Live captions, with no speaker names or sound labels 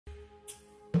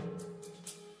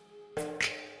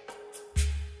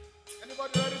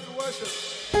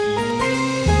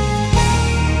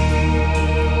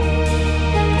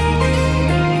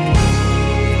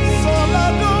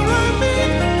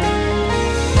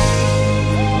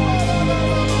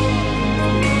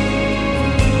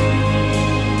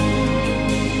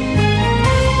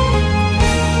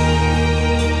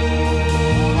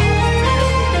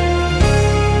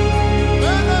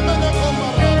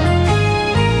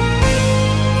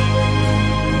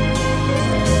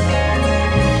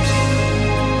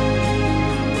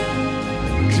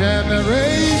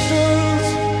Generations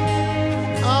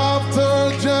after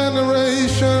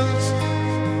generations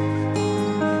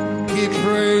keep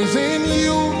praising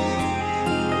you,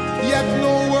 yet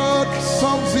no word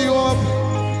sums you up.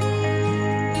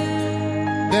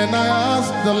 Then I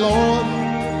asked the Lord,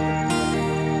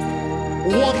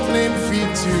 what name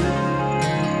fits you?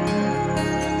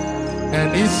 And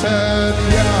he said,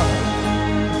 yeah.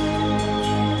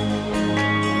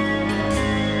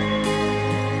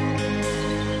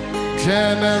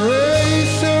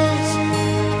 Generations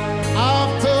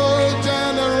after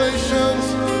generations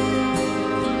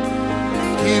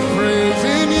keep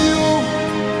praising you,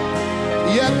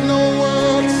 yet no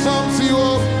word sums you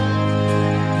up.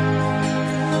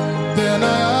 Then I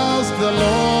asked the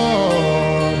Lord,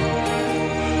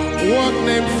 what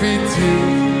name fits you?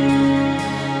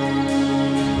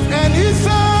 And he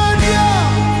said, yeah.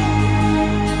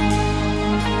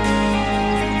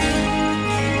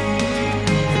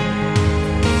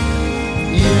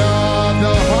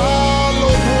 The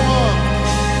hallowed one,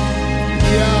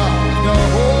 yeah, the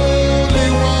holy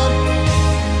one,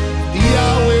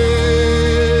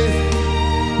 Yahweh,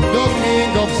 the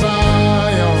King of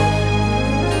Zion,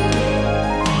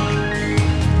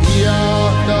 yeah,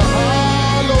 the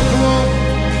hallowed one,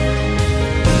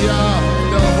 yeah,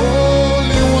 the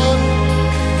holy one,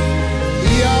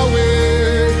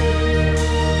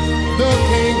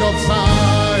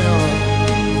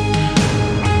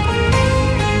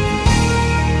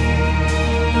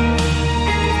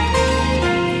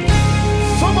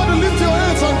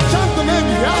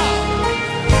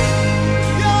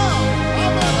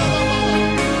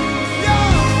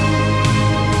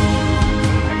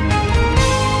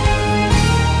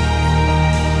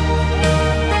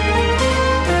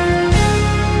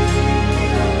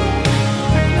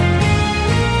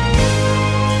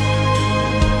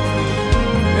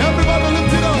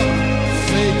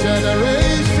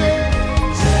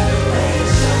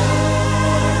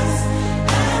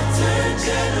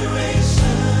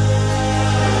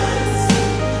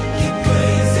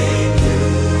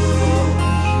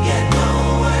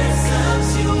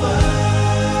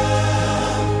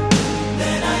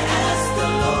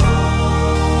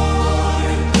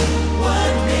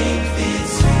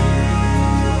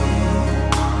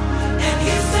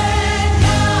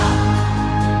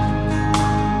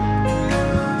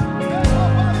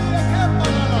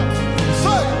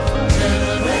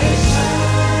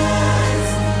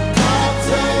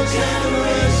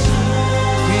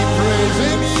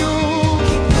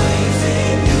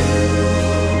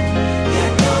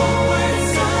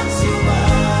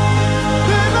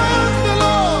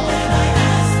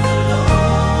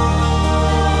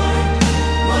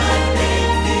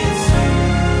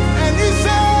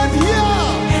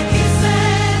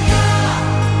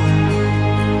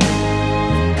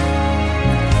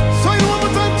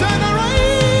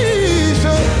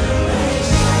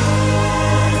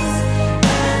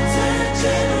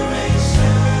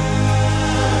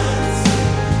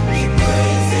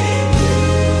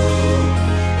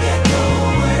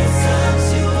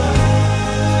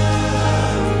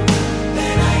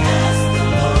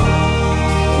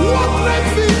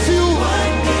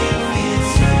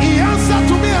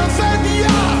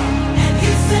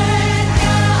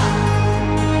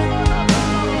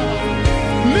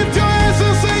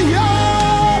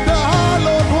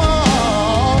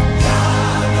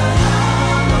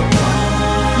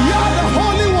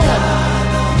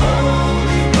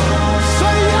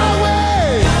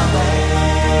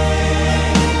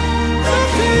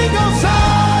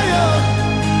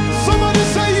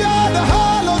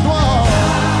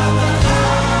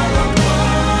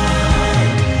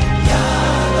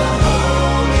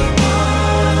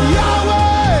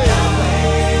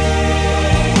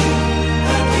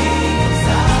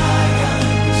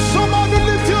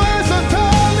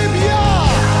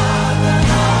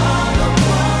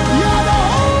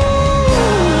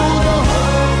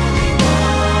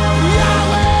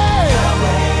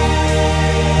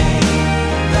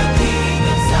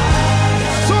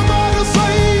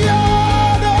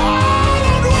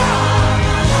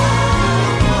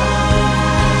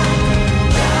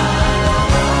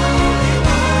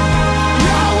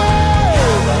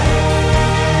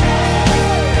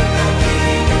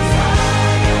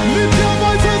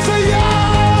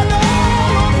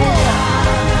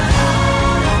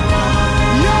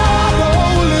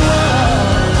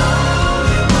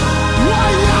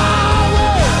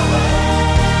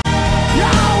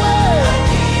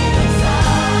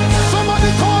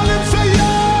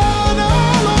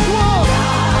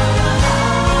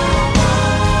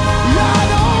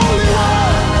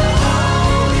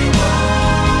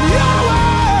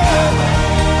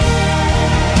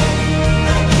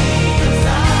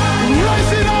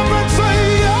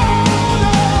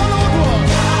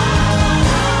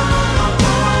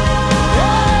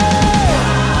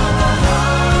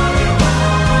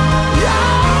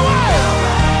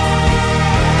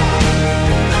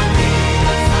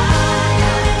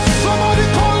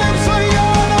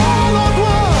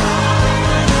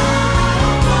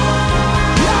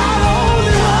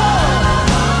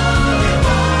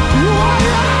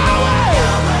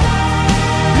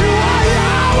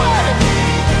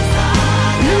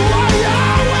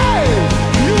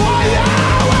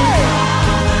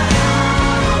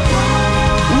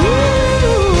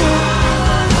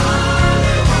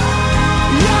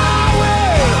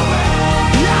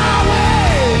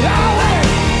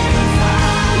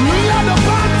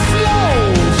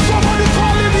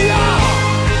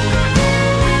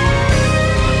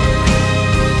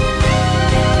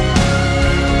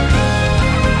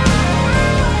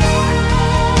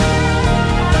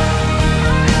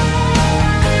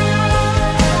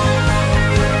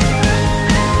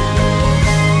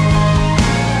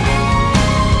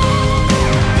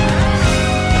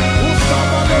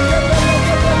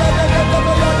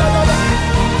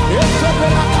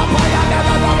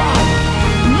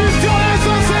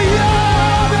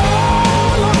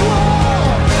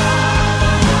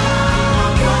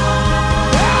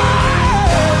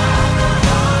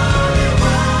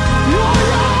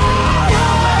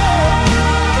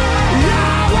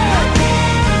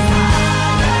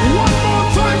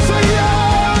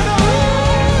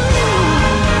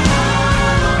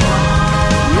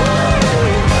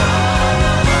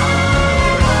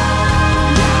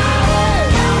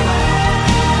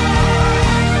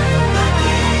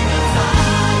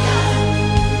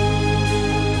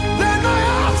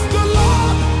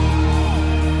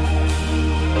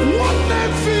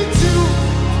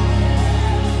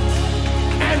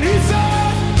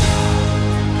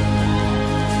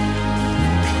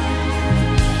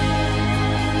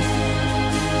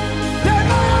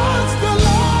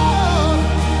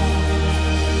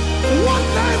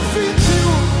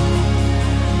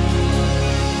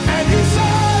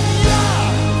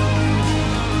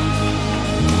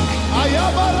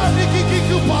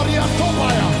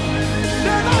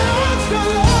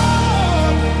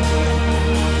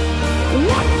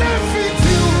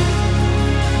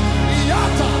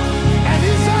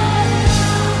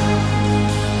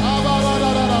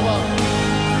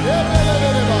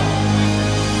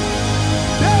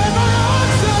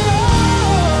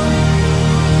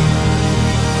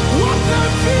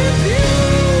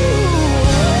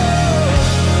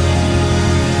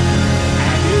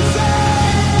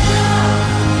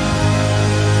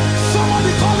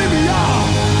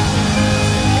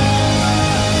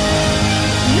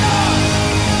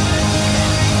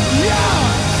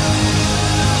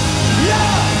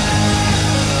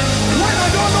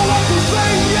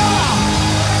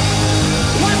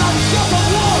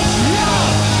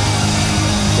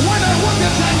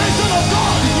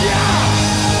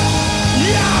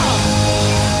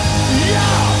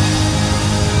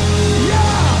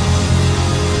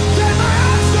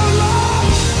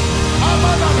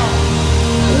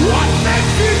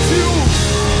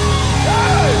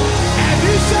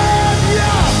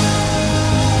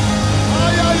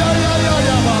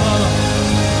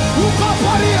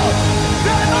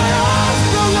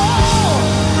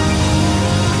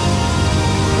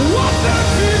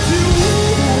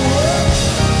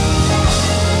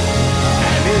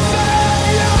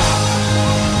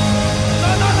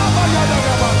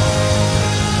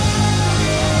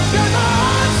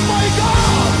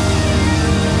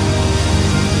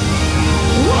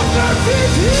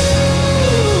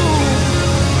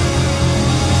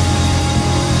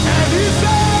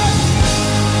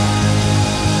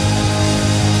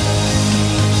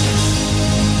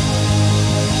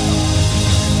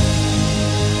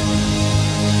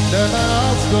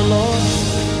 the Lord,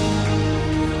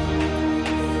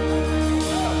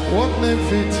 what name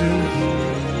fits you?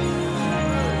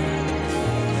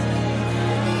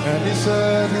 And he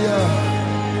said, yeah.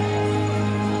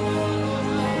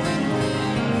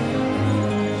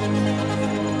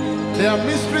 There are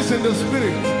mysteries in the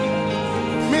spirit.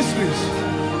 Mysteries.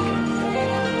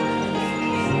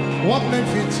 What name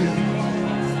fits you?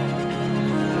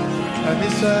 And he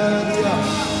said,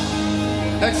 yeah.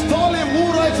 Extol him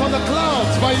who rides on the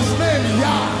clouds by his name,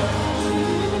 Yah.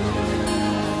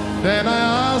 Then I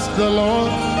asked the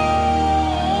Lord,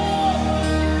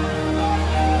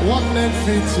 what name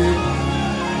fits you?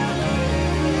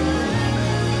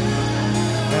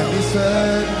 And he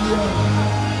said,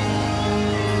 yeah.